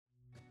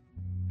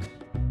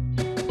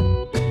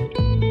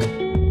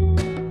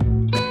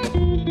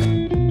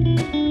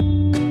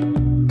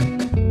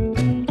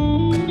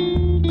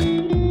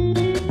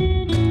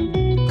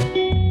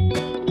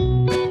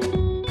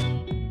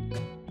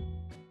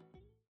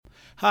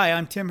Hi,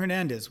 I'm Tim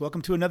Hernandez.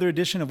 Welcome to another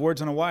edition of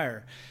Words on a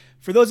Wire.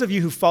 For those of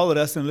you who followed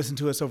us and listened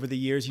to us over the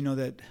years, you know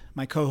that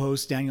my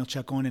co-host Daniel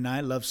Chacon and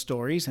I love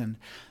stories and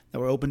that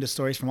we're open to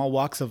stories from all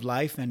walks of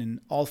life and in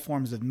all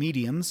forms of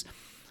mediums.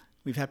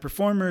 We've had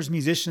performers,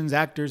 musicians,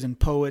 actors, and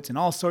poets and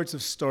all sorts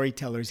of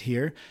storytellers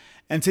here.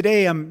 And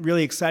today I'm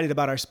really excited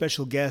about our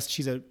special guest.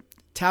 She's a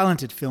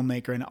talented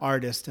filmmaker and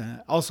artist,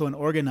 also an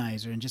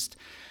organizer, and just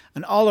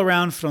an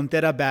all-around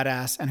frontera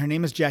badass. And her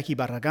name is Jackie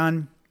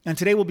Barragan. And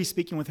today we'll be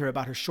speaking with her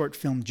about her short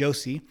film,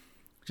 Josie,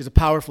 which is a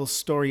powerful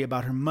story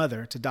about her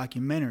mother. It's a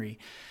documentary.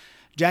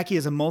 Jackie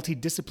is a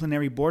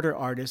multidisciplinary border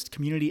artist,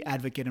 community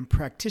advocate, and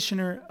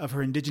practitioner of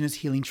her indigenous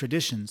healing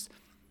traditions.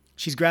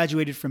 She's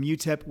graduated from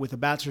UTEP with a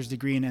bachelor's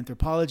degree in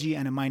anthropology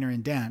and a minor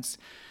in dance.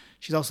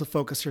 She's also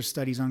focused her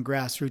studies on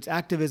grassroots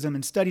activism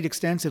and studied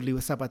extensively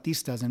with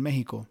Zapatistas in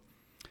Mexico.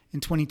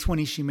 In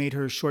 2020, she made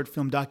her short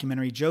film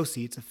documentary,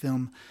 Josie. It's a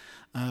film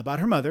about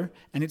her mother,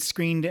 and it's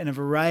screened in a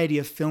variety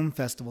of film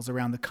festivals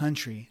around the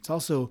country. It's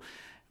also,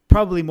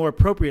 probably more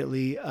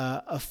appropriately,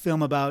 a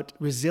film about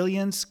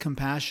resilience,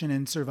 compassion,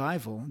 and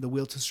survival, the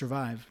will to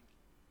survive.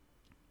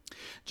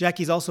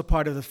 Jackie's also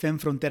part of the Fem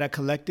Frontera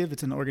Collective.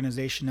 It's an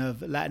organization of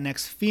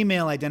Latinx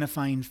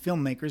female-identifying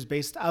filmmakers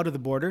based out of the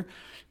border.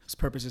 Its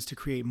purpose is to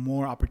create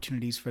more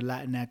opportunities for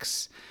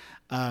Latinx,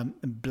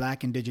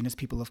 Black, Indigenous,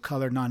 people of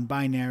color,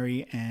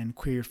 non-binary, and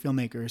queer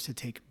filmmakers to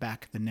take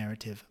back the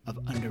narrative of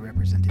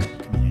underrepresented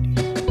communities.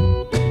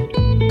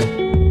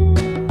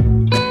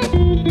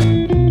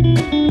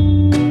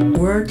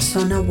 Words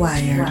on a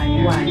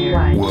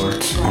Wire.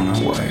 Words on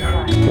a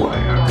Wire.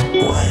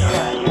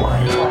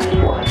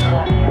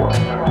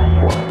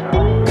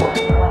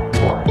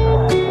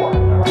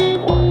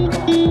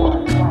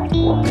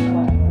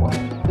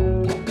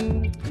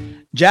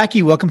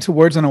 Jackie, welcome to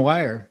Words on a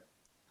Wire.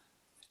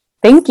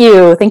 Thank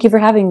you. Thank you for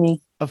having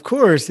me. Of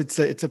course, it's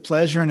a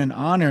pleasure and an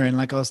honor. And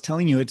like I was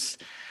telling you, it's,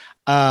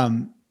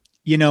 when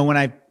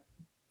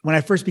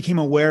I first became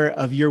aware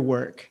of your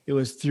work, it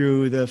was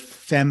through the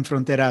Fem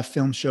Frontera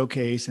Film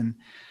Showcase and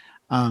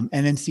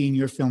then seeing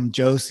your film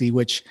Josie,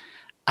 which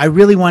I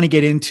really want to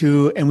get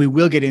into, and we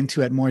will get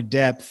into at more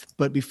depth.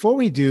 But before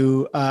we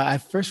do, I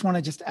first want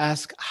to just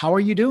ask, how are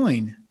you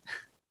doing?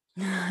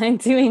 I'm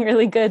doing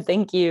really good.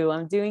 Thank you.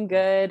 I'm doing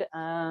good.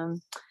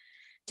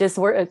 Just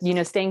work,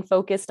 staying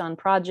focused on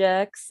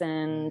projects,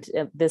 and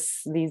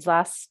this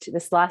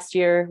last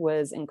year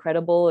was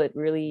incredible. It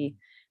really,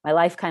 my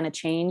life kind of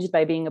changed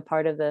by being a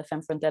part of the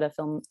Fem Frontera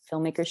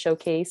Filmmaker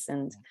Showcase,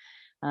 and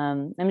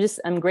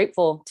I'm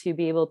grateful to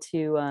be able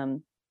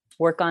to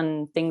work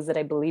on things that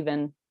I believe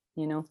in.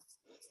 Yeah,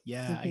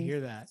 Mm-hmm. I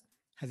hear that.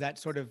 Has that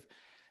sort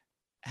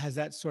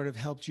of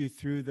helped you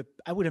through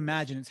I would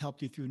imagine it's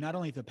helped you through not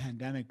only the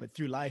pandemic, but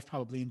through life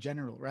probably in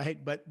general,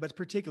 right? But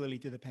particularly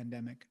through the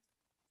pandemic.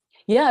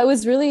 Yeah, it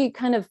was really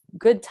kind of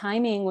good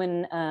timing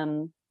when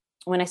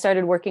I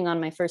started working on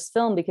my first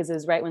film, because it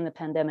was right when the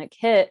pandemic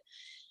hit,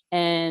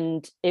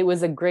 and it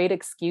was a great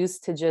excuse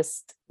to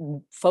just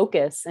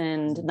focus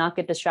and not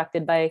get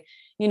distracted by,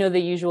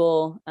 the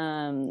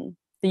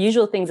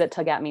usual things that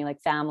tug at me,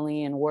 like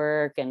family and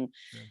work, and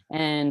Sure.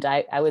 and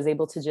I was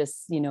able to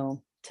just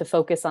to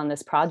focus on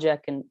this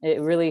project, and it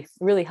really,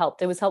 really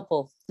helped. It was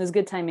helpful. It was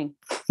good timing.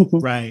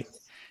 Right.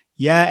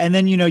 Yeah. And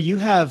then, you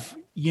have,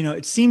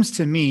 it seems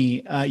to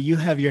me, you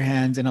have your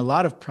hands in a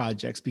lot of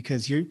projects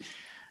because you're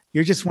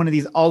just one of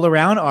these all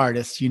around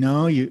artists, you're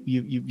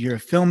a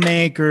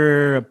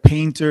filmmaker, a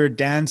painter,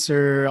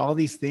 dancer, all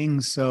these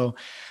things. So,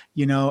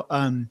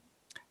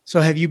 so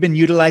have you been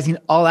utilizing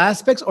all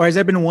aspects, or has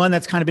there been one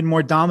that's kind of been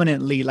more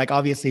dominantly, like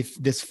obviously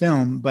this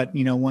film, but,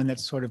 one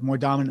that's sort of more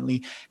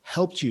dominantly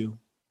helped you?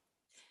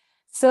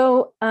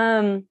 So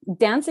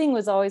dancing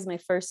was always my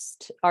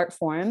first art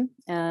form.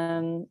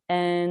 And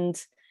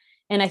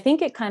I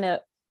think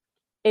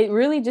it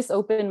really just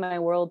opened my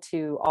world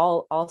to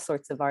all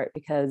sorts of art,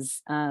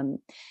 because,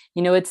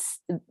 it's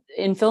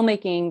in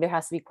filmmaking, there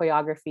has to be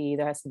choreography,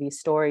 there has to be a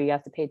story, you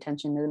have to pay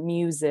attention to the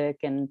music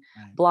and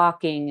Right.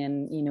 blocking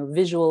and,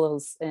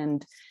 visuals,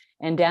 and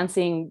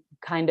dancing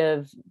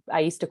I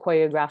used to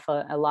choreograph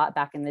a lot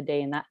back in the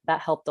day, and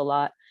that helped a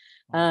lot.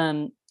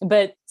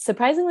 But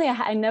surprisingly,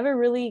 I never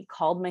really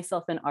called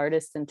myself an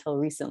artist until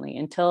recently,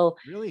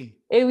 Really?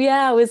 it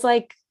was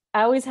like,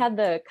 I always had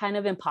the kind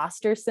of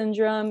imposter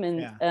syndrome, and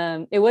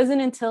Yeah. it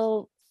wasn't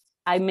until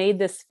I made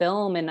this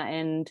film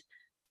and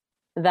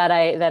that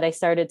I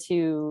started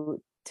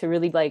to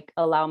really like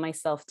allow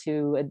myself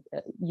to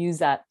use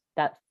that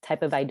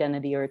type of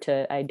identity, or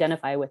to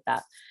identify with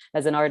that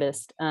as an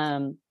artist.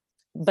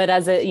 But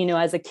as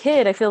a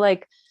kid, I feel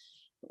like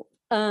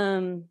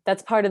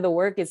that's part of the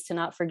work, is to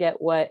not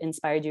forget what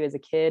inspired you as a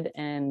kid.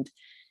 And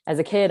as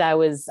a kid, I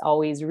was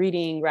always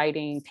reading,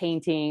 writing,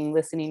 painting,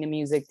 listening to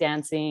music,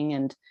 dancing.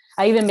 And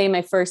I even made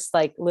my first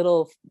like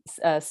little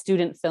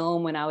student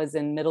film when I was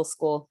in middle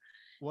school.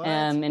 What?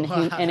 In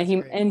Wow,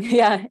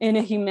 in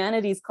a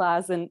humanities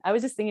class. And I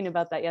was just thinking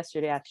about that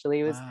yesterday,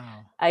 actually.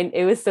 Wow.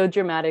 It was so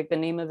dramatic. The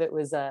name of it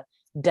was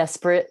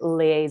desperate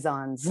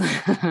liaisons.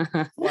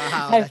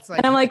 Wow, And that's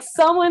like I'm like,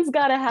 someone's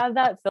got to have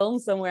that film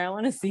somewhere. I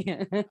want to see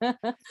it.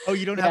 oh,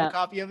 you don't have a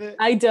copy of it?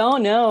 I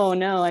don't know.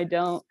 No, I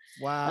don't.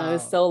 Wow. It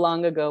was so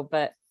long ago,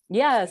 but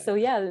yeah. So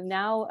yeah,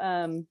 now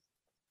I'm,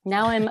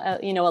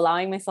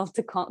 allowing myself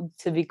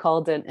to be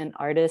called an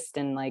artist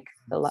and like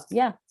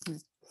yeah.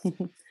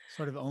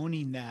 Sort of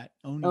owning that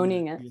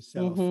Owning it for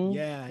yourself.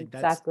 Yeah,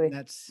 exactly.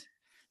 that's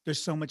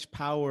there's so much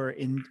power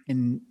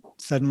in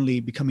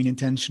suddenly becoming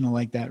intentional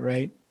like that,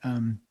 right?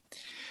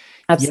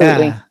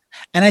 Absolutely. Yeah.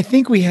 And I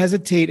think we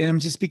hesitate, and I'm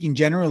just speaking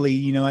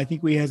generally, I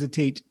think we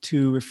hesitate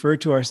to refer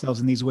to ourselves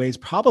in these ways,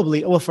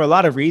 probably, well, for a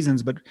lot of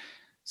reasons, but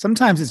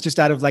sometimes it's just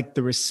out of like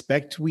the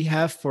respect we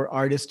have for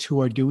artists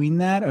who are doing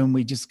that. And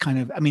we just kind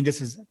of, I mean,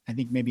 I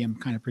think maybe I'm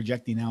kind of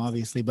projecting now,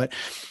 obviously, but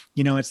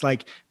it's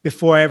like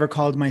before I ever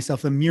called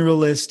myself a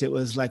muralist, it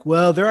was like,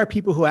 well, there are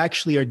people who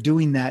actually are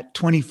doing that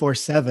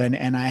 24/7.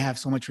 And I have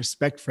so much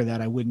respect for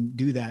that. I wouldn't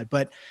do that.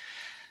 But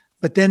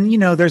then,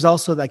 there's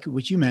also like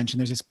what you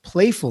mentioned, there's this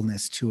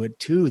playfulness to it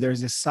too.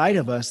 There's this side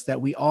of us that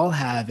we all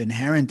have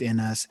inherent in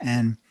us.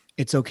 And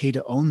it's okay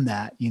to own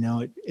that,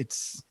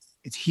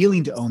 it's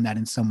healing to own that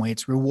in some way.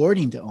 It's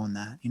rewarding to own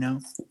that,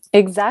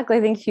 Exactly.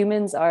 I think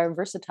humans are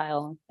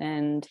versatile,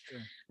 and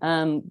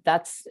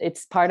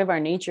it's part of our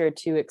nature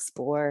to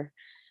explore.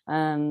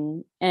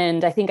 And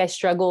I think I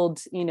struggled,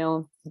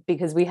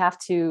 because we have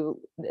to,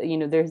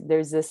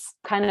 there's this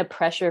kind of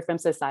pressure from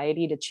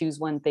society to choose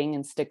one thing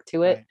and stick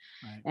to it.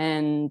 Right.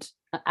 And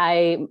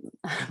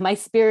my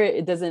spirit,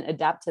 it doesn't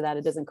adapt to that.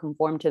 It doesn't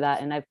conform to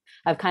that. And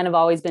I've kind of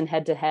always been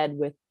head to head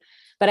with,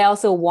 but I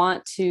also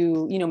want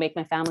to, make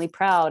my family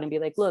proud and be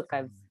like, look,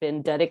 I've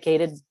been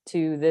dedicated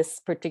to this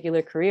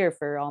particular career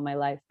for all my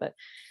life, but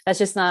that's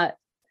just not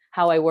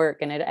how I work.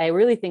 And I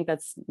really think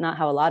that's not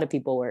how a lot of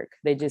people work.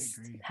 They just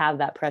have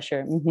that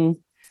pressure. Mm-hmm.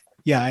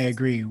 Yeah, I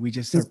agree. We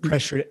just are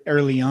pressured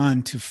early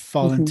on to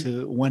fall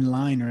into one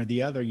line or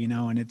the other,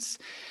 and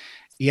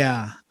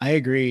I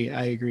agree.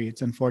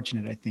 It's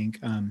unfortunate, I think.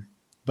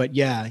 But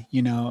yeah,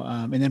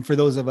 and then for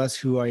those of us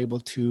who are able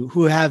to,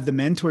 who have the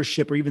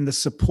mentorship or even the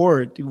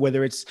support,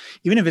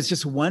 even if it's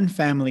just one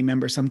family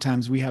member,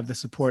 sometimes we have the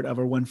support of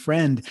our one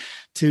friend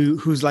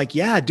who's like,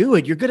 yeah, do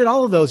it. You're good at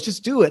all of those.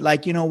 Just do it.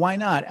 Like, why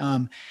not?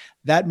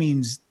 That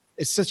means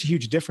it's such a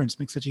huge difference,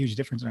 makes such a huge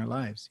difference in our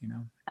lives,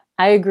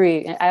 I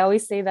agree. I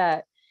always say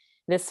that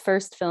this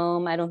first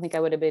film, I don't think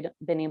I would have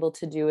been able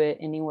to do it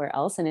anywhere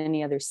else in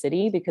any other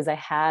city, because I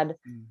had,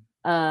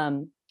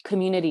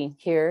 community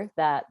here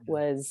that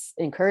was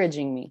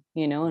encouraging me,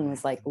 and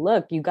was like,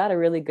 look, you got a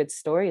really good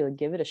story, like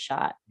give it a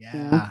shot.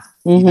 Yeah.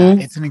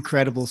 It's an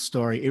incredible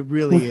story. It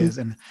really is.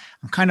 And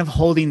I'm kind of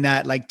holding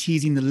that, like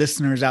teasing the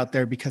listeners out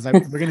there, because we're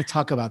going to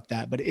talk about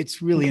that, but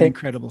it's really an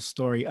incredible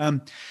story.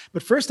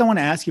 But first I want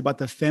to ask you about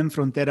the Fem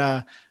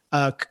Frontera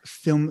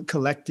Film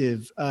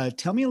Collective.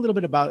 Tell me a little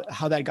bit about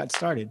how that got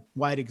started,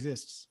 why it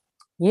exists.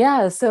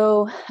 Yeah.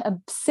 So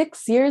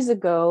 6 years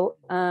ago,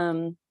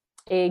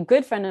 a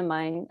good friend of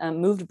mine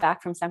moved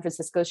back from San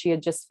Francisco. She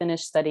had just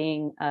finished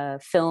studying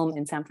film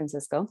in San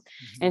Francisco,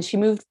 and she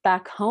moved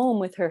back home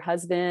with her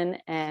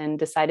husband and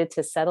decided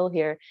to settle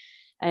here.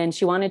 And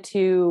she wanted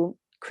to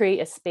create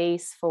a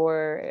space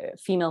for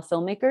female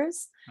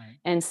filmmakers. Right.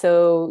 And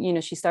so,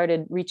 she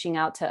started reaching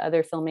out to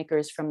other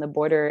filmmakers from the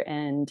border,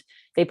 and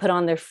they put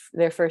on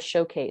their first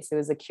showcase. It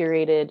was a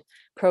curated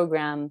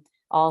program,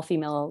 all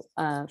female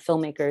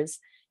filmmakers.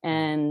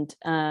 And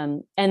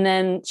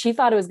then she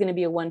thought it was going to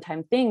be a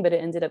one-time thing, but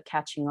it ended up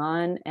catching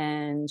on,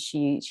 and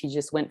she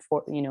just went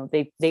for,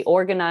 they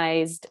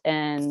organized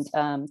and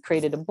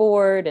created a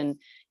board and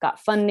got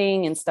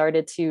funding and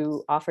started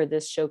to offer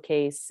this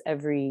showcase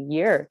every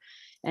year.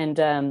 And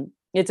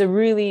it's a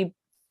really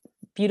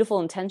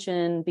beautiful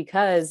intention,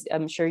 because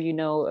I'm sure,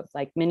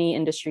 like many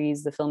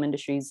industries, the film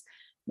industries,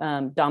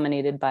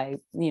 dominated by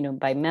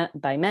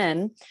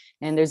men,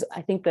 and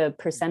I think the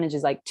percentage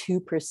is like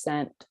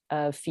 2%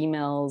 of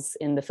females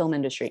in the film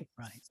industry,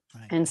 right.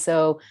 And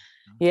so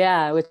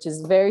which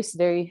is very,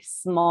 very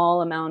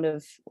small amount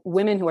of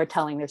women who are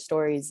telling their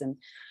stories. And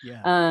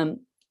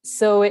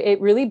so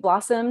it really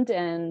blossomed,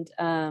 and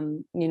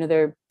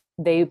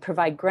they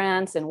provide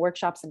grants and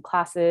workshops and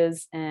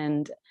classes,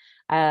 and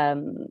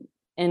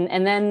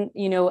then,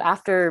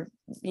 after,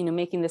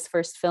 making this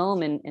first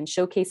film and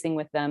showcasing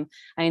with them,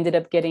 I ended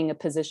up getting a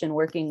position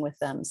working with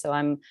them. So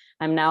I'm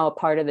now a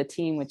part of the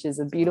team, which is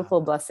a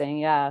beautiful blessing.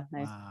 Yeah.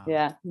 Wow.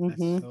 Yeah.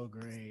 That's so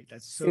great.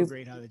 That's so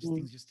great how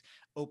things just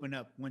open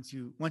up. Once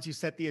you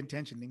set the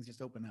intention, things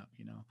just open up,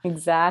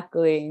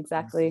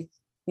 Exactly.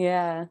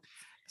 Yeah.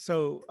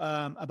 So,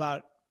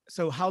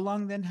 so how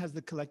long then has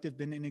the collective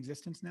been in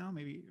existence now?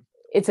 Maybe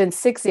it's been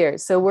 6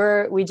 years.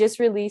 So we just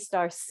released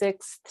our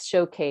 6th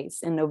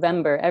showcase in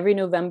November. Every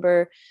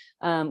November,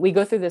 we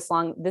go through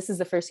this is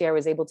the first year I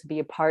was able to be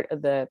a part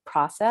of the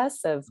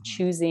process of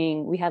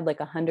choosing. We had like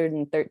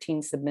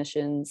 113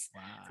 submissions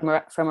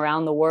from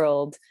around the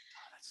world.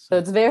 So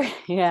it's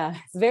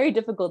it's very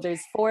difficult.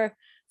 There's four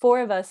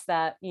of us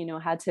that,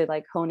 had to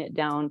like hone it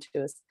down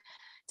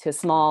a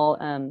small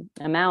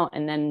amount.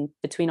 And then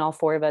between all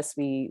four of us,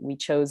 we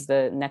chose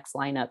the next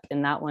lineup,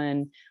 and that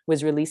one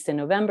was released in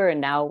November.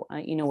 And now,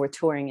 we're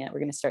touring it. We're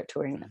going to start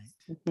touring Right.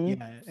 it. Mhm.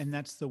 Yeah, and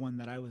that's the one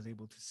that I was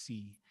able to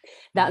see.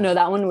 That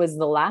one was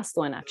the last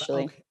one,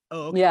 actually. Okay.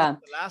 Oh, okay. Yeah.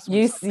 The last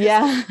one.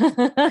 Yeah.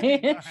 All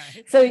right.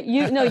 So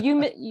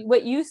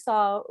what you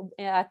saw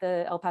at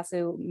the El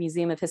Paso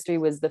Museum of History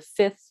was the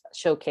 5th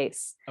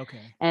showcase. Okay.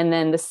 And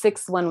then the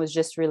 6th one was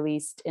just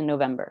released in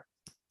November.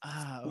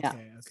 Ah, Yeah.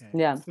 okay.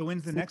 Yeah. So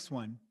when's the next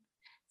one?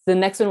 The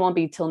next one won't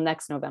be till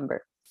next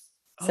November.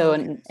 So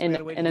okay. in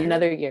gotta wait a year?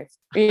 another year.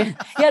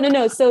 Yeah,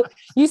 no. So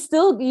you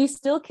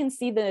still can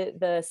see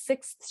the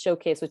 6th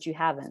showcase, which you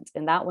haven't,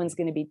 and that one's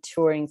going to be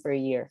touring for a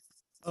year.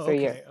 Oh, for a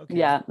okay. year. Okay.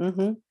 Yeah.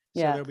 Mm-hmm. So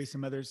Yeah. there'll be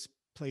some other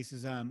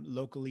places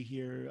locally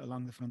here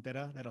along the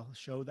frontera that'll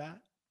show that.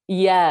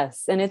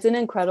 Yes, and it's an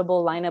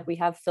incredible lineup. We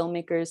have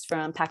filmmakers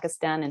from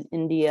Pakistan and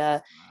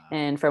India,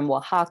 and from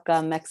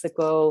Oaxaca,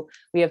 Mexico.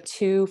 We have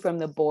 2 from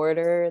the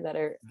border that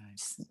are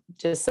Nice.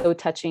 just so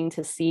touching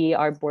to see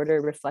our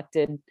border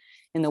reflected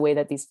in the way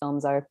that these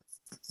films are.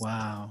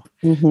 Wow.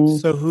 Mhm.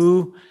 So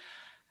who,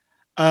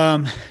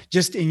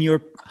 just in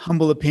your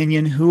humble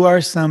opinion, who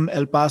are some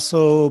El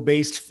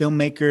Paso-based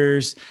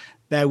filmmakers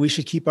that we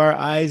should keep our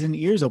eyes and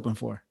ears open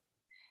for?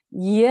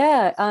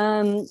 Yeah.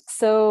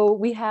 So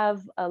we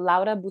have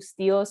Laura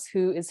Bustillos,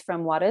 who is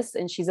from Juarez,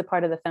 and she's a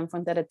part of the Femme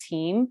Frontera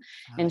team.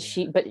 And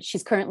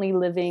she's currently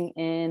living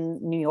in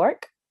New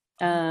York.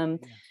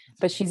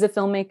 But she's a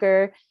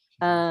filmmaker.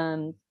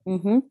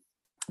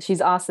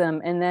 She's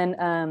awesome. And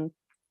then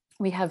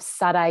we have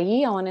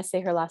Sarai. I want to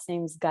say her last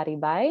name's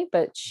Garibay,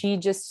 but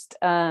she's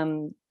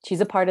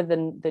a part of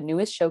the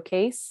newest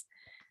showcase.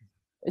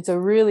 It's a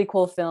really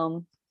cool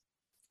film.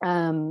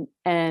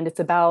 And it's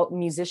about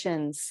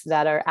musicians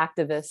that are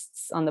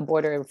activists on the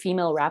border,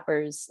 female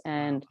rappers,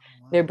 and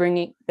they're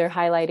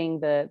highlighting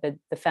the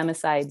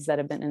femicides that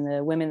have been, and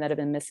the women that have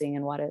been missing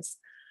in Juarez.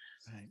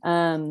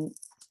 Right.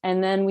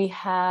 And then we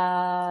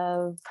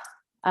have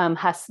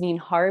Hasmin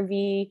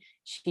Harvey.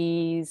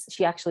 She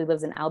actually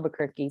lives in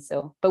Albuquerque,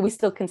 but we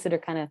still consider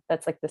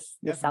that's like the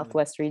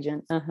Southwest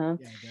region. Yeah,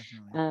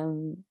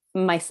 definitely.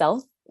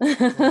 Myself.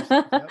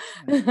 Yep.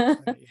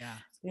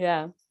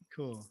 Yeah.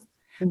 Cool.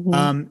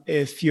 Mm-hmm.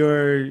 If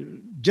you're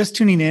just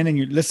tuning in and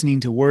you're listening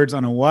to Words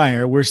on a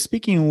Wire, we're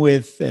speaking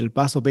with El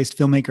Paso-based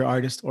filmmaker,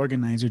 artist,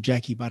 organizer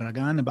Jackie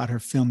Barragan about her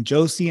film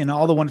Josie and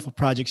all the wonderful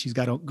projects she's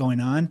got going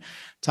on.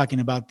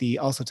 Talking about the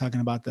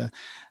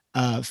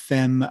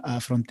Femme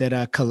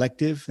Frontera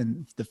Collective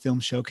and the film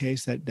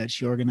showcase that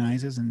she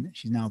organizes and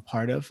she's now a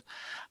part of.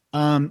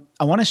 I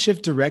want to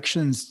shift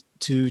directions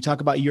to talk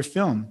about your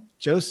film,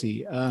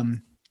 Josie.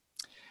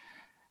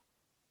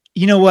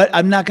 You know what?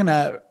 I'm not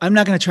gonna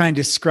try and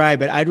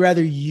describe it. I'd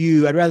rather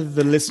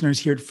the listeners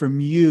hear it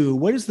from you.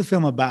 What is the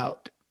film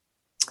about?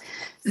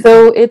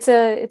 So it's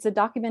a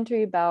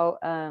documentary about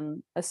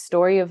a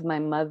story of my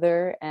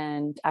mother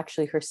and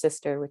actually her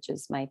sister, which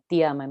is my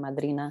tia, my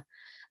madrina,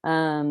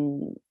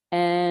 and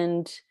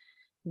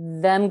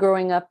them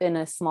growing up in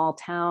a small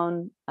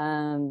town,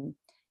 and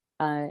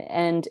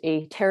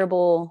a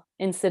terrible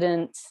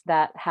incident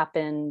that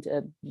happened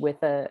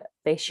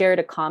they shared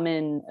a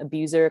common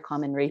abuser, a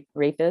common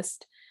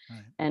rapist.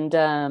 Right.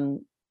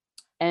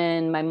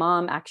 And my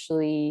mom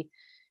actually,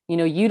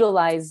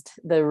 utilized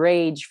the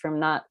rage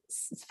from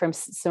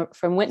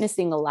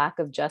witnessing a lack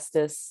of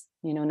justice.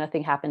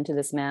 Nothing happened to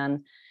this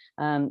man.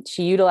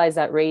 She utilized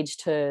that rage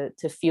to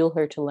fuel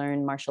her to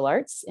learn martial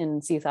arts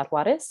in Ciudad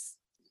Juarez,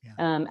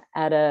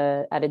 at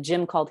a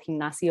gym called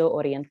Gimnasio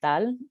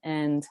Oriental,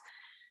 and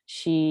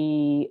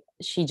she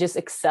just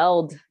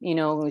excelled.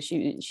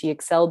 She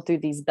excelled through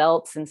these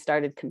belts and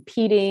started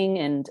competing,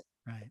 and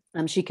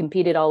she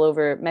competed all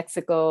over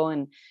Mexico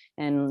and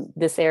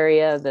this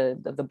area of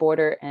the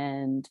border,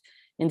 and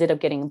ended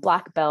up getting a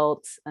black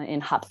belt in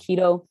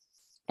Hapkido.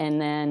 And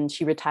then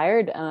she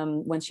retired.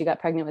 When she got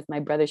pregnant with my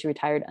brother, she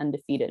retired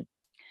undefeated.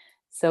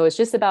 So it's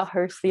just about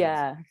her.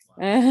 Yeah.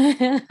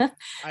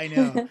 I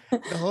know.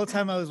 The whole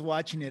time I was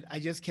watching it, I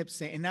just kept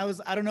saying, and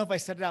I don't know if I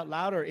said it out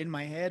loud or in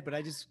my head, but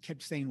I just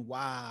kept saying,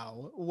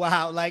 wow.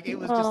 Like it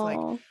was just like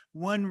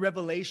one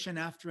revelation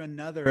after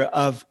another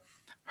of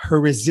her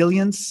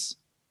resilience,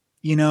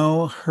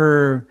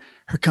 her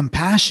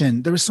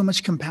compassion. There was so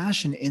much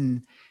compassion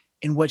in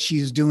what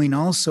she's doing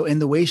also, in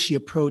the way she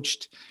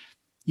approached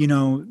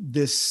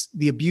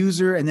the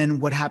abuser, and then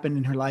what happened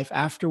in her life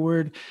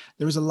afterward.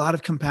 There was a lot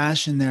of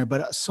compassion there,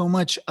 but so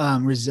much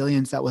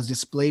resilience that was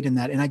displayed in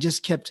that. And I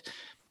just kept,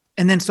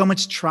 and then so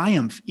much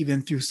triumph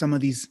even through some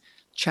of these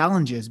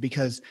challenges,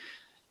 because,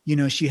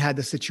 she had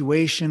the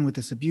situation with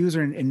this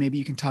abuser, and maybe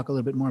you can talk a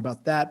little bit more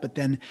about that, but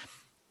then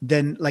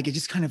like it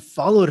just kind of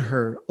followed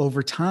her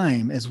over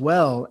time as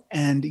well.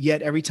 And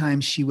yet every time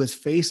she was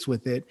faced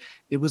with it,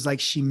 it was like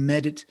she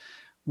met it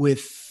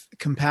with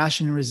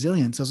compassion and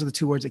resilience. Those are the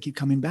two words that keep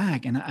coming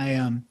back. And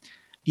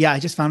I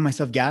just found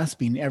myself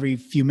gasping every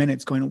few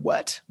minutes going,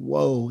 what?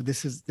 Whoa,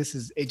 this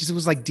is, it just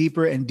was like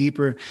deeper and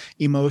deeper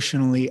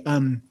emotionally.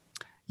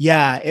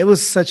 Yeah, it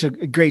was such a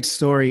great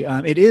story.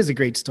 It is a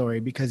great story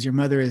because your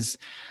mother is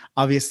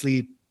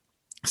obviously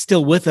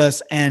still with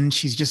us, and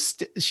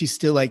she's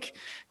still like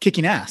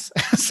kicking ass.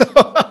 So, you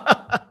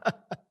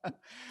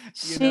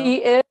know,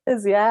 She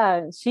is,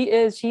 yeah, she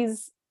is.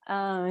 She's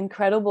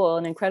incredible,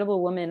 an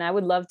incredible woman. I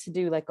would love to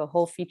do like a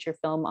whole feature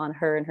film on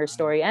her and her right,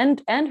 story,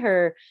 and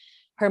her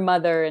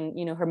mother.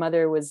 And her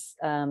mother was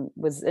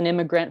an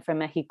immigrant from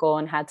Mexico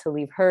and had to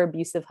leave her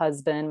abusive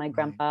husband, my right,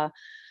 grandpa,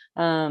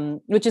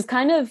 which is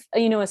kind of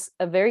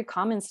a very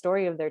common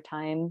story of their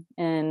time.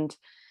 And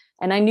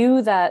I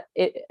knew that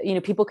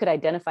people could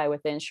identify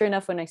with it. And sure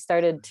enough, when I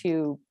started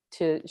to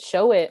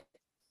show it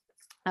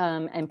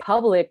in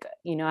public,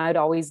 I'd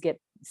always get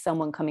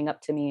someone coming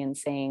up to me and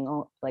saying,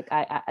 oh, like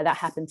I that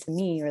happened to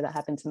me, or that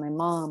happened to my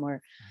mom,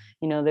 or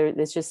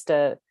there's just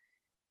an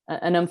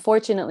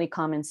unfortunately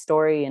common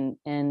story.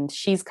 And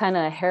she's kind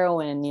of a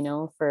heroine,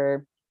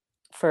 for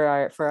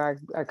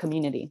our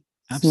community.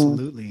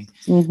 absolutely.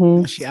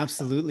 Mm-hmm. No, she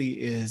absolutely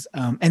is.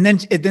 And then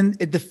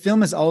the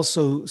film is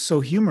also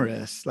so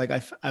humorous. Like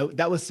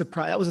that was a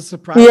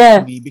surprise to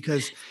Yeah. me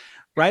because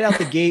right out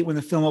the gate when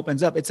the film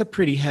opens up, it's a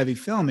pretty heavy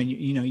film, and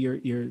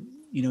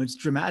it's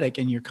dramatic,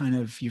 and you're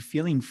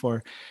feeling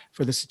for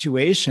the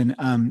situation.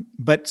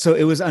 But so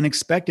it was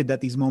unexpected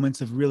that these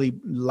moments of really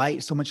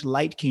so much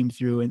light came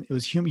through, and it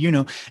was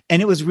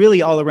and it was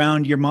really all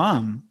around your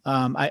mom.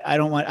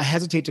 I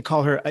hesitate to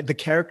call her the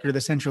character,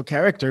 the central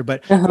character, but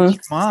Uh-huh. it's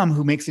your mom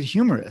who makes it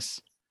humorous.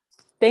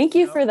 Thank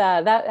You you know? for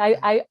that.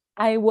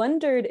 I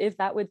wondered if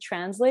that would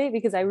translate,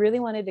 because I really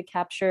wanted to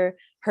capture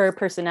her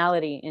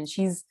personality, and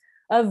she's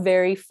a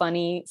very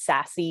funny,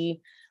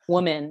 sassy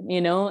woman,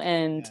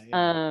 and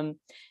Yeah,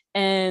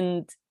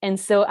 yeah. and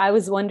so I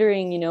was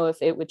wondering, if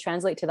it would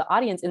translate to the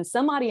audience. In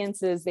some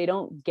audiences, they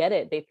don't get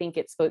it. They think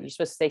you're supposed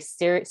to stay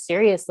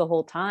serious the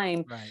whole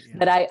time. Right. Yeah.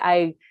 But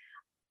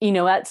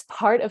that's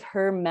part of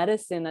her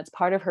medicine. That's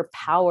part of her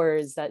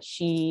powers, that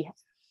she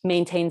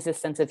maintains this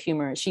sense of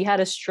humor. She had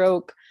a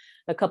stroke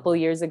a couple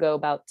years ago,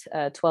 about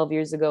 12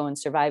 years ago, and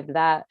survived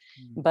that.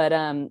 Mm. But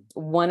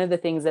one of the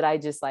things that I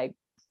just like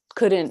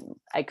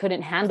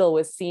couldn't handle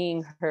was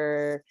seeing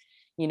her,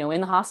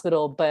 in the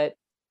hospital, but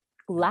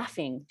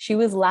laughing. She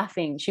was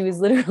laughing. She was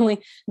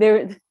literally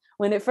there.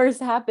 When it first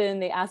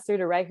happened, they asked her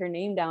to write her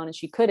name down, and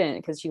she couldn't,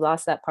 because she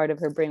lost that part of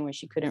her brain where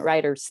she couldn't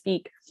write or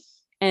speak.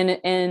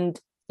 And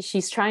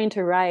she's trying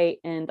to write,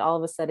 and all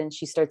of a sudden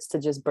she starts to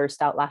just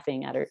burst out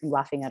laughing at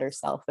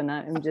herself. And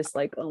I'm just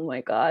like, oh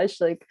my gosh,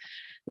 like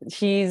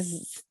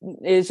she's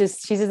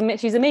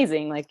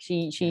amazing. Like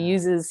she Yeah.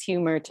 uses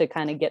humor to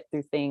kind of get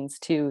through things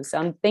too.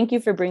 So thank you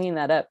for bringing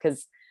that up,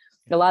 because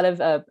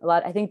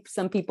Yeah. I think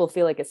some people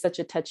feel like it's such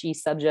a touchy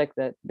subject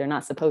that they're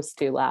not supposed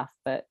to laugh,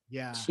 but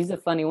Yeah. she's a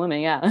funny woman.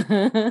 Yeah.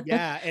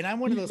 Yeah, and I'm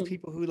one of those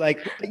people who I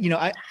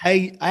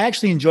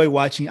actually enjoy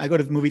watching. I go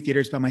to the movie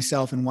theaters by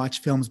myself and watch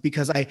films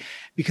because I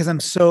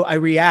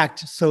react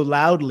so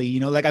loudly,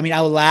 like, I mean,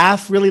 I'll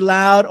laugh really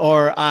loud,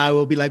 or I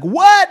will be like,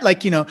 what?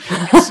 Like, so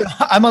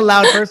I'm a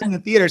loud person in the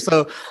theater,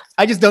 so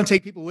I just don't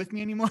take people with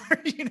me anymore,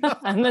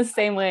 I'm the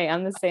same way.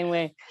 and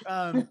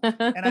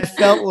I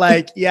felt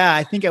like, yeah,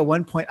 I think at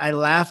one point I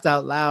laughed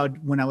out loud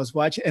when I was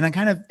watching, and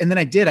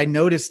then I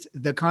noticed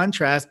the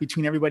contrast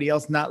between everybody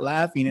else not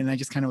laughing, and I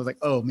just kind of was like,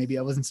 oh, maybe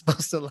I wasn't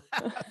supposed to laugh.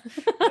 But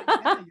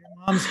yeah, your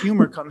mom's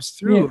humor comes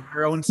through,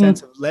 her own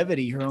sense of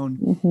levity, her own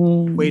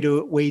way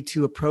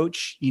to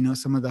approach, Mm-hmm.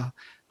 some of the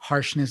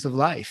harshness of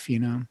life,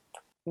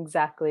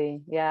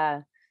 Exactly.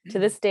 Yeah. To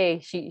this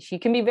day, she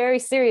can be very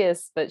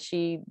serious, but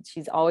she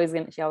always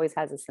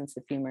has a sense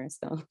of humor.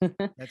 So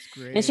That's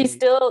and great. she's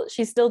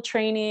still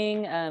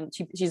training.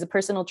 She's a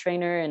personal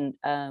trainer, and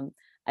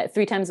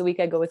 3 times a week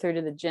I go with her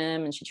to the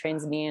gym, and she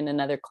trains me and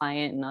another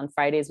client. And on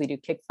Fridays we do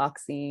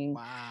kickboxing.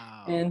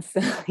 Wow. And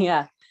so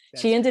yeah,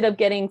 That's she ended great. up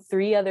getting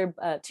three other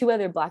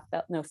black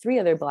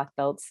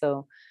belts.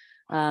 So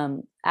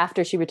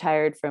after she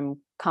retired from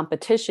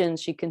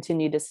competitions, she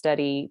continued to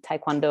study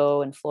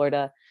Taekwondo in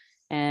Florida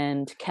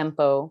and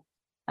Kempo.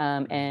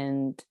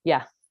 And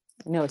yeah,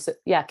 no, so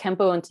yeah,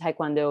 Kempo and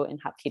Taekwondo and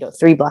Hapkido,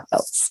 3 black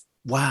belts.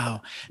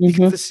 Wow. Because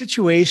Mm-hmm. the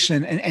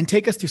situation, and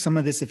take us through some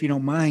of this if you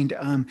don't mind.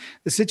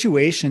 The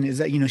situation is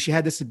that, she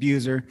had this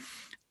abuser,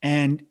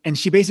 and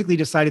she basically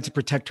decided to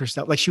protect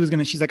herself. Like she's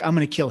like, I'm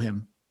going to kill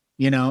him.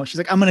 She's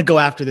like, I'm going to go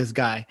after this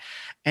guy.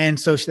 And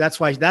so that's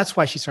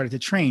why she started to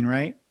train,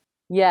 right?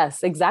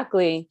 Yes,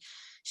 exactly.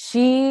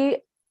 She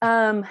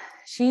had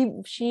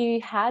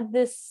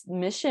this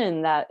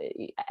mission that,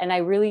 and I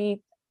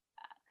really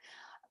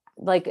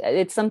like,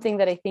 it's something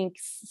that I think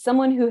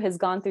someone who has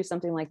gone through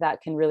something like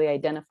that can really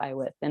identify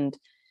with. And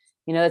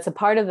it's a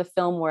part of the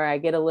film where I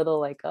get a little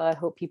like, oh, I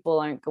hope people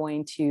aren't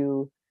going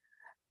to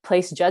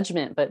place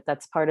judgment, but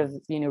that's part of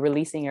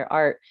releasing your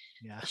art.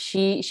 Yeah.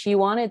 She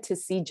wanted to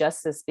see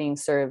justice being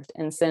served,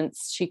 and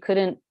since she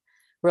couldn't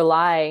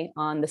rely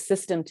on the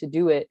system to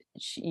do it,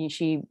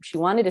 she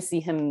wanted to see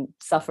him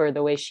suffer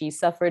the way she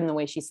suffered, and the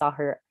way she saw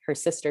her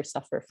sister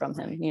suffer from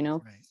him. Right.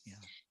 Yeah.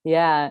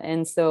 Yeah.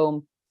 And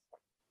so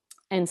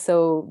and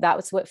so that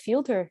was what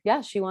fueled her.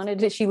 Yeah, she wanted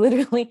to, she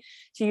literally,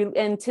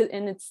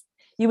 and it's,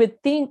 you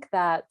would think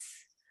that,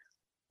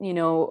 you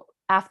know,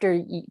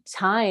 after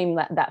time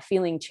that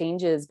feeling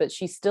changes, but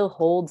she still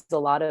holds a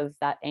lot of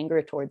that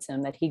anger towards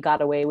him, that he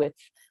got away with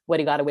what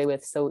he got away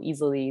with so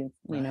easily,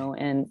 you know.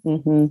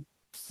 And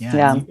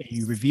yeah.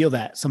 You reveal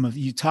that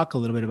you talk a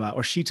little bit about,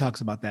 or she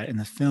talks about that in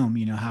the film,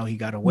 you know, how he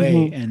got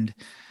away, and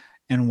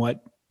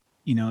what,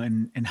 you know,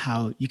 and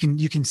how you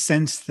can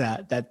sense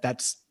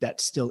that's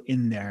still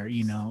in there,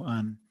 you know.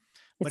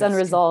 It's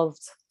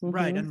unresolved.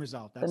 Right,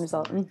 unresolved. That's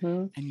unresolved.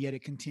 And yet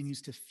it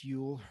continues to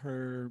fuel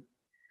her.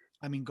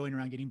 I mean, going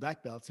around getting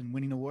black belts and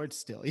winning awards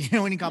still, you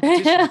know, winning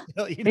competitions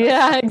still, you know?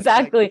 Yeah,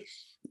 exactly.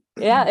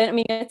 Yeah. And I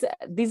mean,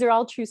 these are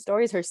all true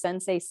stories. Her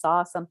sensei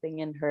saw something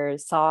in her,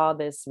 saw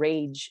this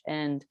rage,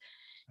 and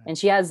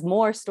she has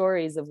more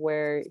stories of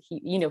where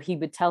he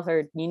would tell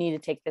her, you need to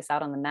take this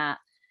out on the mat.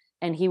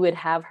 And he would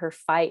have her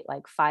fight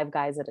like 5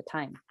 guys at a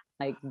time,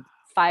 like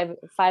five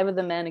of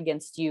the men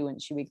against you.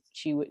 And she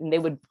would, and they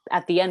would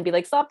at the end be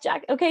like, stop,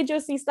 Jack. Okay,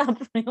 Josie,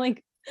 stop.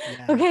 Like,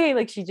 okay.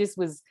 Like she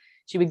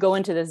would go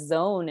into this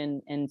zone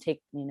and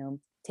take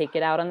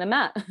it out on the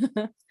mat.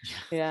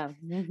 Yeah.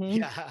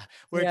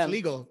 Where it's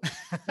legal.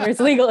 Where it's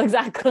legal.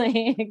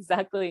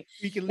 Exactly.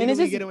 We can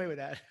legally get away with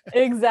that.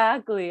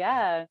 Exactly.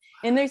 Yeah.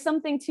 And there's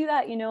something to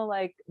that, you know,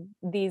 like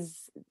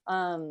these,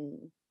 I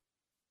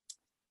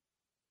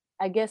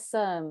guess,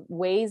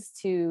 ways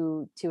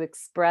to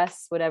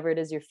express whatever it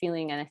is you're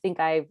feeling. And I think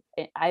I've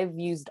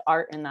used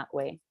art in that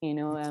way, you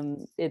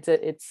know.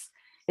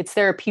 It's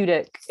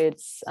therapeutic.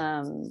 It's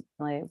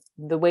like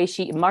the way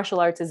martial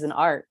arts is an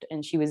art,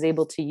 and she was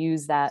able to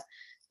use that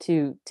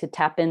to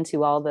tap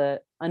into all the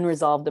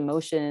unresolved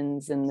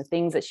emotions and the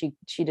things that she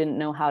didn't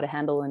know how to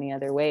handle any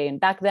other way. And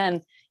back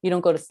then, you don't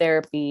go to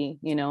therapy,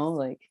 you know,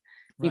 like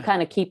you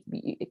kind of keep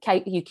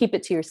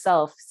it to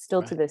yourself.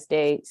 Still to this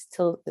day,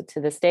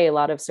 a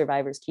lot of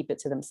survivors keep it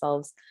to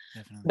themselves.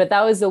 Definitely. But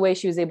that was the way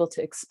she was able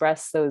to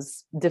express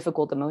those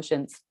difficult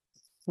emotions.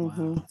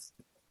 Wow.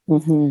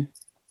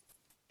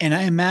 And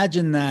I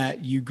imagine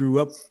that you grew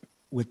up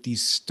with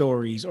these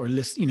stories, or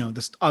you know,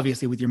 this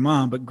obviously with your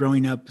mom, but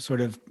growing up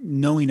sort of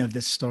knowing of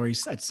this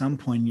stories at some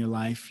point in your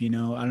life, you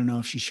know. I don't know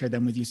if she shared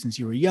them with you since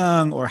you were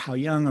young, or how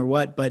young, or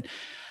what, but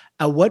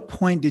at what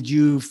point did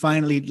you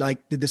finally,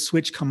 like, did the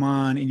switch come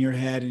on in your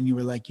head and you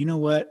were like, you know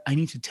what, I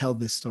need to tell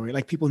this story.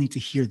 Like, people need to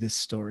hear this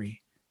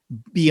story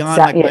beyond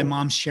like my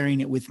mom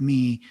sharing it with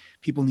me.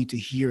 People need to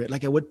hear it.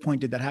 Like, at what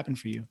point did that happen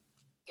for you?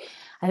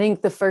 I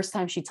think the first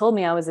time she told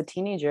me, I was a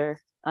teenager.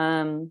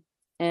 And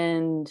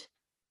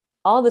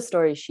all the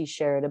stories she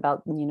shared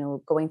about, you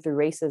know, going through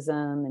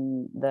racism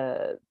and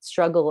the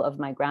struggle of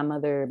my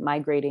grandmother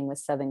migrating with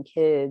 7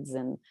 kids,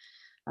 and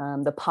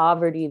the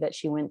poverty that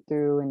she went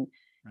through. And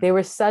they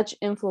were such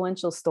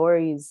influential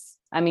stories.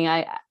 I mean,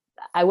 I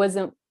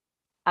wasn't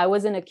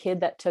a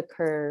kid that took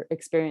her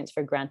experience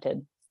for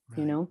granted,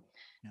 you know.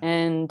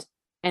 And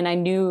I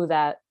knew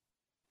that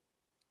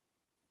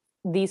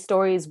these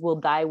stories will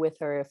die with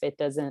her if it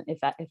doesn't, if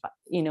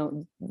you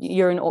know,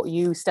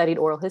 you studied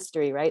oral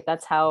history, right?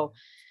 That's how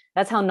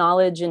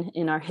knowledge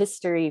in our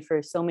history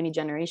for so many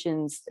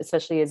generations,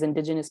 especially as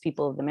Indigenous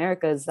people of the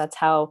Americas, that's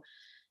how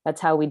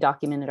we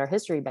documented our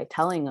history, by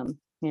telling them,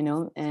 you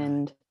know.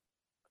 And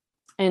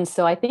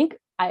so I think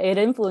it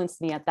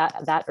influenced me at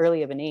that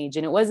early of an age.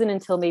 And it wasn't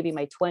until maybe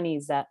my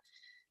 20s that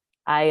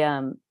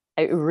I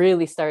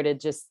really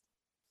started just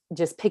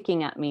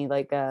picking at me,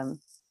 like,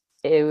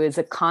 it was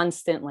a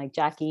constant, like,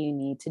 Jackie, you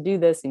need to do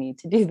this, and I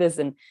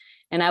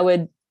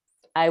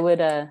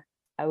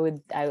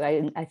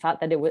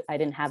thought that I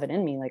didn't have it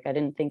in me. Like, I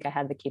didn't think I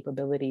had the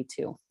capability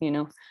to, you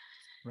know,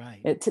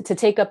 to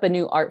take up a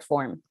new art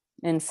form.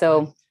 And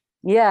so,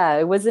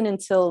 it wasn't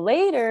until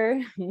later,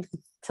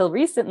 till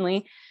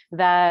recently,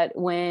 that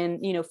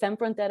when, you know, Femme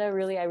Frontera,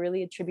 I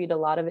really attribute a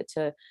lot of it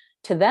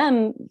to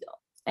them.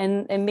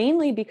 And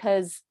mainly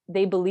because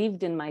they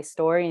believed in my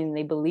story, and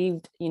they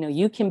believed, you know,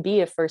 you can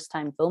be a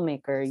first-time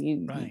filmmaker.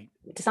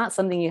 It's not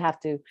something you have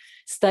to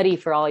study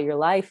for all your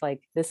life.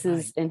 Like, this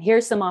is, and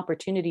here's some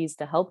opportunities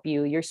to help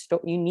you. You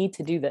need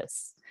to do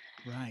this.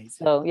 Right.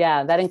 So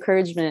that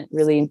encouragement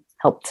really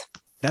helped.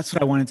 That's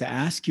what I wanted to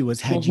ask you,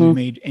 was, had you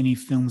made any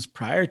films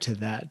prior to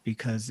that?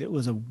 Because it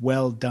was a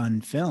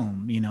well-done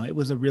film. You know, it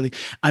was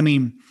I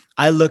mean,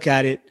 I look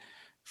at it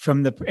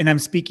and I'm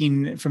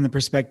speaking from the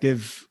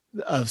perspective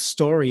of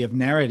story, of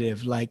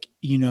narrative, like,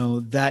 you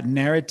know, that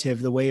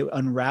narrative, the way it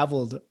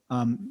unraveled,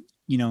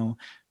 you know,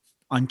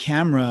 on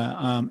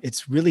camera,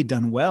 it's really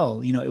done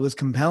well. You know, it was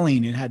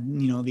compelling. It had,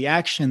 you know, the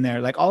action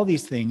there, like all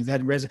these things. It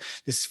had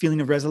this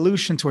feeling of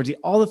resolution towards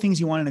all the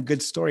things you want in a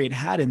good story. It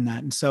had in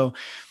that. And so,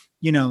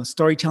 you know,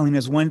 storytelling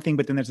is one thing,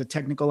 but then there's a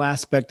technical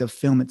aspect of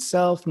film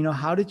itself. You know,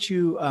 how did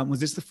you, was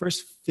this the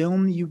first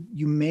film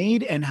you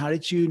made, and how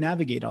did you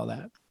navigate all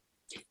that?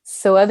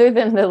 So other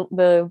than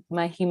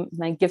my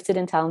Gifted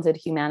and Talented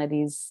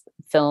Humanities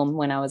film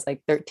when I was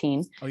like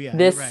 13,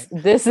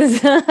 this is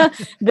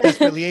that's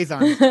the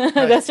liaison. Right.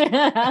 That's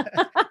right.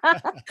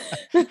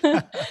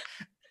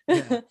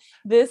 Yeah.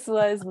 This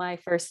was my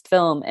first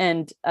film,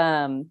 and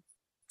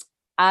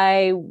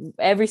I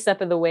every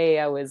step of the way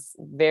I was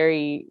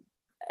very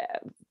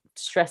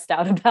stressed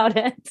out about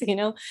it,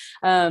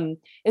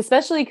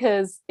 especially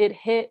because it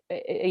hit,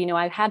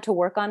 I had to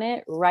work on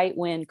it right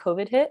when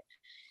COVID hit.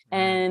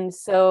 And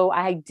so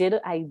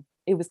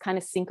it was kind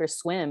of sink or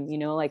swim,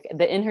 like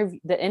the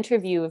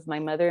interview of my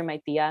mother and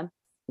my tia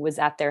was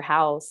at their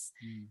house.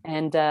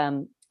 And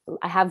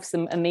I have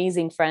some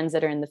amazing friends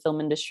that are in the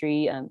film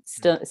industry.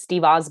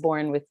 Steve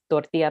Osborne with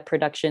Tortilla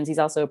Productions. He's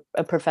also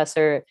a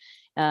professor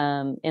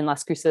in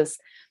Las Cruces.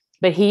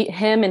 But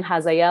him and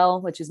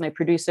Hazael, which is my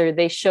producer,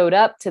 they showed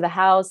up to the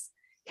house.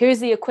 Here's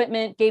the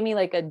equipment, gave me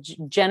like a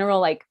general,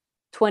 like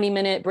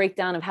 20-minute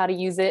breakdown of how to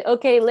use it.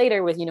 Okay,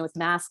 later with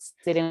masks,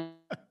 they didn't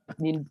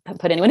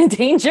put anyone in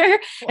danger,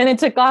 and it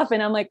took off.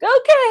 And I'm like,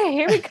 okay,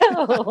 here we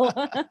go.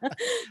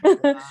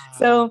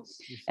 So,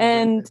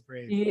 and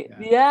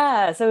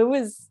so it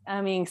was,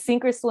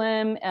 sink or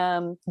swim.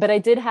 But I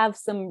did have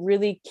some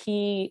really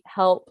key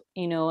help.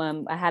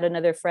 I had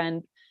another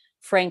friend,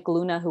 Frank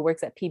Luna, who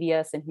works at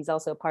PBS, and he's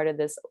also a part of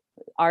this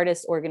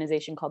artist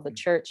organization called The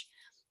Church.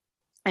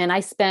 And I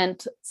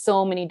spent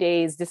so many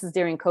days, this is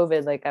during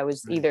COVID, like I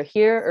was either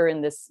here or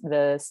in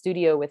the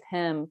studio with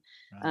him.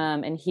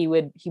 And he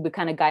would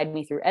kind of guide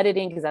me through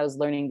editing, because I was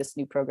learning this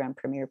new program,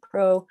 Premiere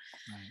Pro.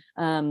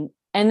 And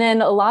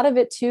then a lot of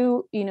it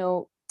too,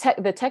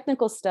 the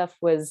technical stuff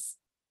was,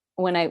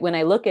 when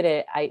I look at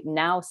it, I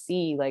now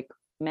see like,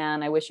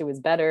 man, I wish it was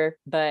better.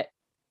 But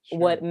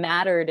what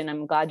mattered, and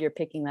I'm glad you're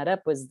picking that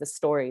up, was the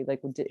story.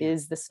 Like,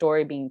 is the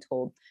story being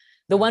told?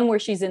 The one where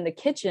she's in the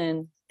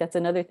kitchen, that's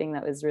another thing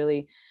that was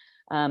really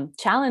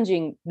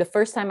challenging. The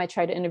first time I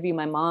tried to interview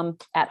my mom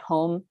at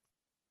home,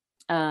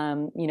 I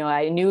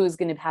knew it was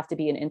going to have to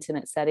be an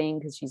intimate setting,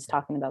 because she's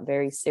talking about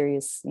very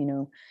serious,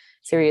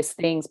 serious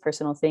things,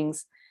 personal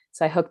things.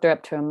 So I hooked her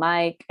up to a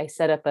mic. I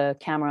set up a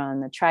camera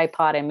on the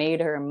tripod. I made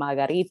her a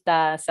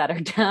margarita, sat her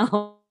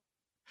down.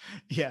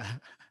 Yeah.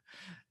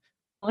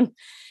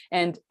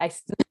 And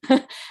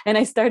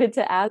I started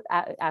to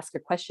ask her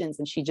questions,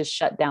 and she just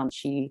shut down.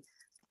 She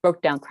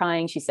broke down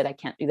crying. She said, I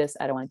can't do this.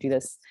 I don't want to do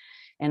this.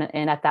 And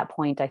at that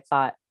point I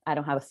thought, I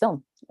don't have a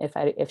film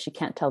if she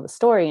can't tell the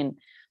story. And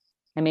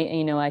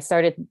I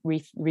started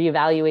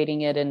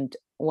reevaluating it. And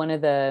one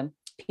of the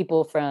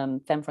people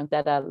from Femme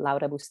Frontera,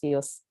 Laura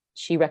Bustillos,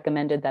 she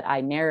recommended that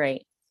I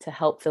narrate to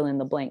help fill in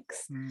the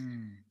blanks.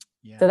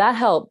 So that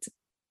helped.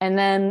 And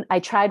then I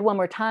tried one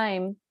more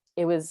time.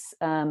 It was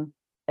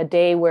a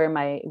day where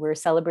we were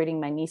celebrating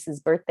my niece's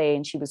birthday,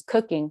 and she was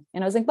cooking,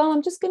 and I was like, Mom,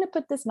 I'm just going to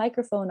put this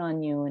microphone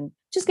on you, and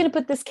just going to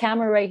put this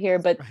camera right here,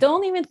 but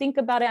don't even think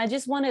about it. I'm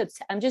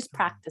just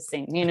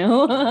practicing,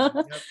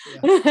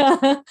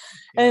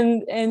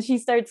 And she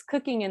starts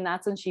cooking, and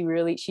that's when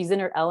she's in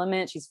her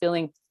element. She's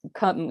feeling,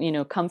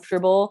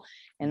 comfortable.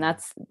 And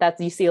that's,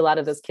 you see a lot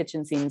of those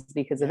kitchen scenes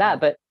because of that.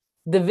 But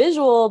the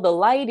visual, the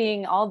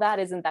lighting, all that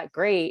isn't that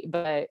great,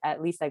 but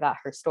at least I got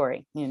her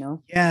story,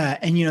 Yeah.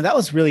 And, that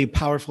was really a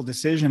powerful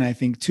decision, I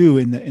think, too,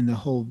 in the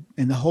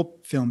whole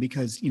film,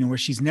 because, where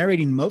she's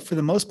narrating for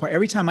the most part,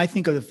 every time I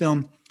think of the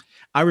film,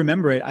 I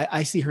remember it.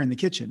 I see her in the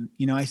kitchen,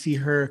 I see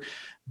her,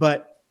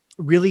 but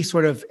really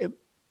sort of,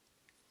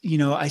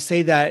 I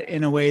say that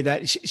in a way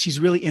that she's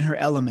really in her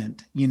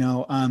element,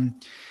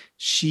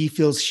 she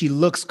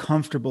looks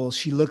comfortable.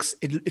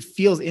 It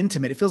feels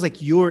intimate. It feels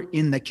like you're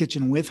in the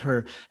kitchen with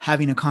her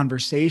having a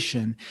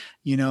conversation,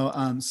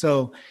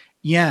 so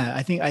yeah,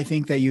 I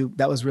think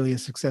that was really a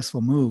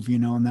successful move,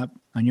 on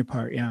your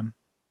part. Yeah.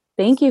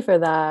 Thank you for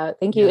that.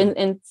 Thank you.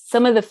 And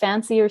some of the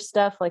fancier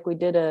stuff, like we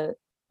did a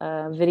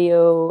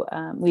video,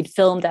 we'd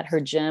filmed at her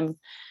gym,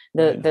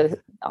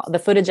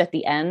 the footage at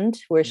the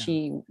end where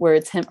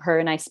it's her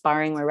and I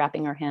sparring, we're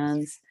wrapping our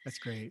hands. That's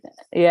great.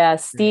 Yeah.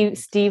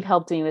 Steve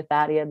helped me with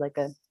that. He had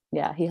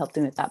he helped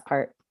me with that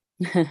part.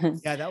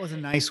 Yeah. That was a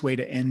nice way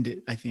to end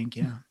it, I think.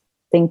 Yeah.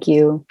 Thank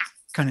you.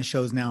 Kind of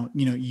shows now,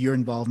 your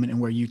involvement and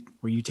where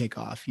you take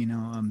off, Thank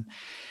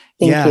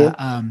you.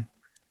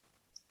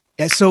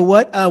 So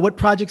what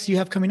projects do you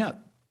have coming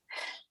up?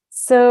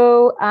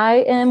 So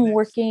I am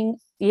working.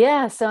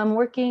 Yeah. So I'm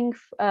working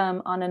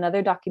on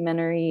another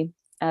documentary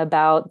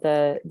about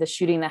the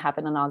shooting that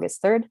happened on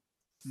August 3rd.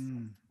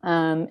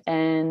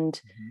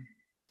 And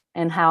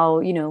how,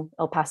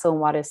 El Paso and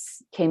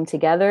Juarez came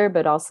together,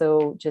 but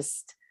also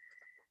just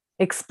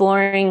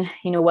exploring,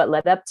 what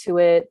led up to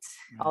it.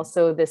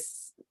 Also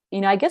this,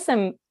 I guess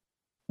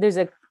there's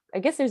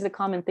a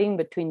common thing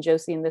between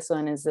Josie and this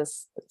one, is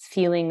this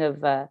feeling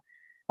of a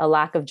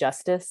lack of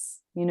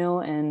justice,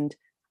 and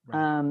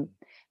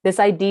this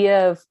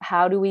idea of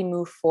how do we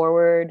move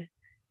forward?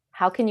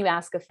 How can you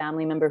ask a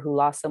family member who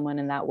lost someone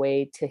in that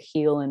way to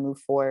heal and move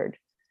forward?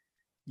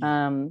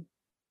 I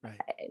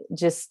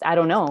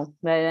don't know.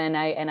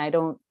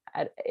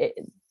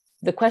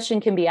 The question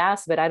can be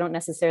asked, but I don't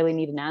necessarily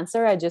need an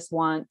answer. I just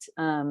want,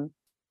 I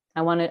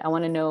want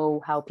to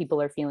know how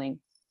people are feeling,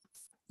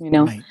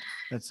 Right.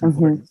 That's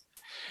important.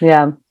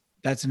 Yeah.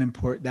 That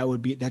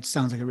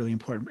sounds like a really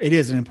important, it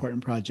is an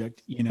important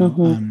project,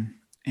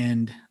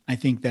 And I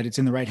think that it's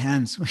in the right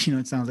hands.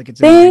 It sounds like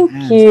it's in the right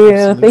hands. Thank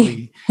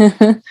you.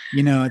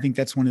 Absolutely. I think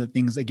that's one of the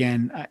things,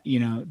 again,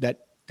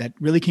 that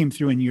really came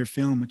through in your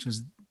film, which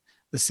was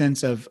the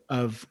sense of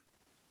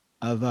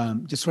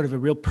just sort of a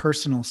real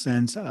personal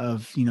sense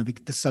of,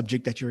 the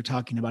subject that you were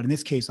talking about. In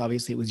this case,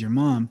 obviously it was your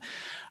mom.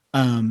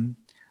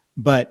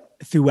 But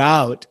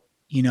throughout,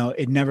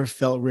 it never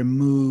felt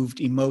removed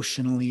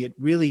emotionally. It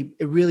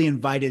really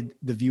invited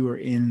the viewer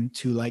in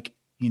to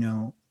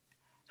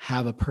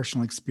have a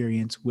personal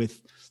experience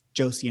with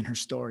Josie and her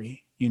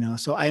story,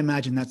 So I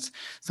imagine that's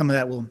some of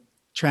that will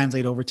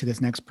translate over to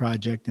this next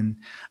project, and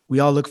we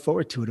all look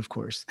forward to it, of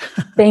course.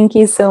 Thank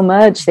you so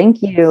much.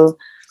 Thank you.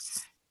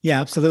 Yeah,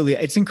 absolutely.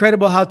 It's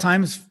incredible how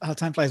time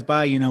flies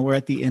by. We're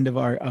at the end of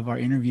our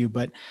interview,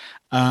 but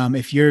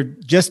if you're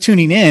just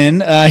tuning in,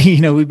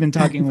 we've been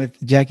talking with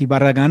Jackie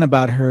Barragan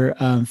about her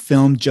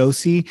film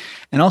Josie,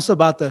 and also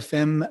about the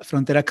Femme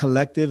Frontera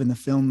Collective and the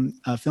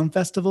film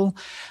festival.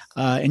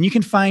 And you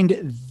can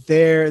find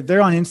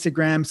they're on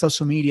Instagram,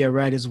 social media,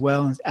 right, as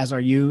well as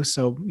are you.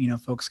 So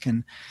folks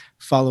can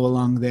follow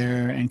along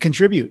there and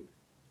contribute,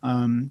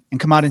 and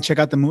come out and check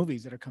out the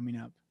movies that are coming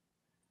up.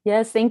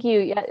 Yes, thank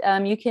you. Yeah,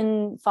 you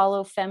can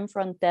follow Femme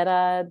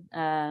Frontera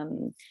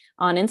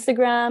on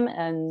Instagram,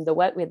 and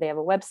they have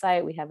a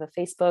website. We have a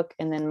Facebook,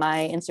 and then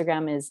my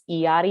Instagram is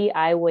Iyari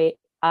 _art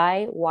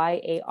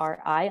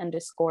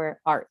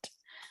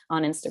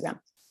on Instagram.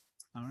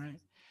 All right,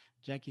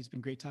 Jackie, it's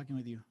been great talking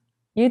with you.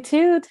 You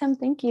too, Tim.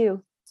 Thank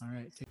you. All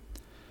right.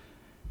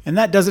 And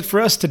that does it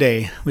for us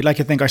today. We'd like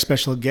to thank our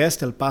special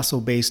guest, El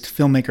Paso-based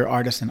filmmaker,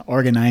 artist, and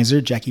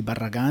organizer, Jackie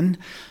Barragan.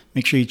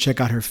 Make sure you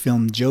check out her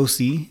film,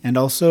 Josie, and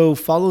also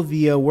follow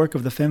the work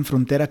of the Femme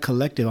Frontera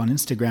Collective on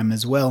Instagram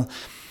as well.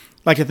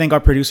 I'd like to thank our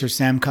producer,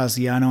 Sam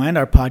Casiano, and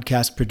our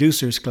podcast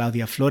producers,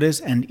 Claudia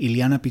Flores and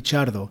Ileana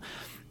Pichardo.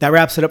 That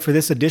wraps it up for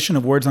this edition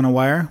of Words on a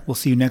Wire. We'll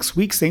see you next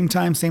week, same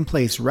time, same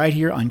place, right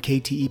here on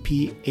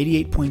KTEP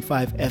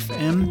 88.5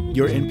 FM,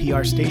 your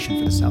NPR station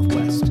for the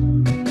Southwest.